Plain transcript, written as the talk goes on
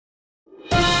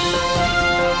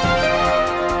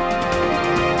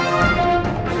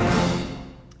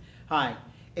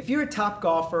If you're a top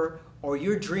golfer or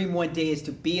your dream one day is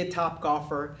to be a top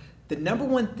golfer, the number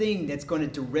one thing that's going to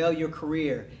derail your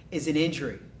career is an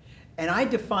injury. And I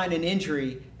define an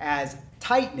injury as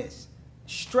tightness,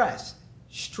 stress,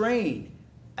 strain,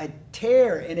 a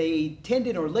tear in a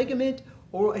tendon or ligament,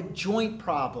 or a joint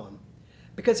problem.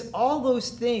 Because all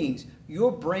those things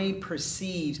your brain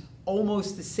perceives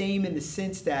almost the same in the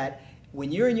sense that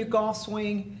when you're in your golf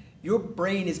swing, your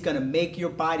brain is going to make your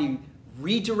body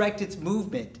redirect its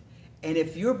movement. And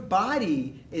if your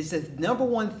body is the number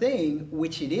one thing,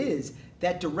 which it is,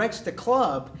 that directs the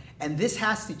club, and this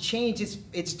has to change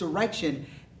its direction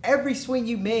every swing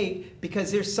you make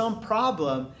because there's some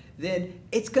problem, then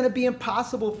it's going to be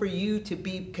impossible for you to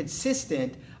be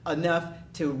consistent enough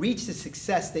to reach the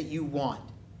success that you want.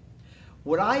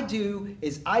 What I do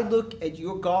is I look at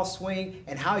your golf swing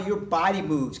and how your body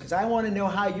moves, because I want to know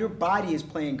how your body is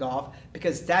playing golf,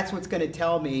 because that's what's going to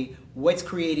tell me what's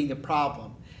creating the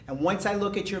problem. And once I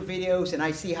look at your videos and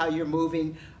I see how you're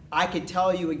moving, I can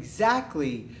tell you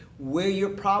exactly where your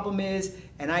problem is,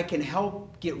 and I can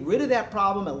help get rid of that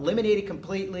problem, eliminate it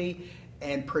completely,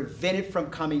 and prevent it from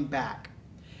coming back.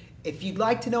 If you'd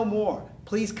like to know more,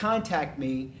 please contact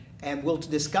me and we'll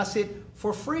discuss it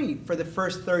for free for the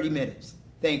first 30 minutes.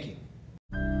 Thank you.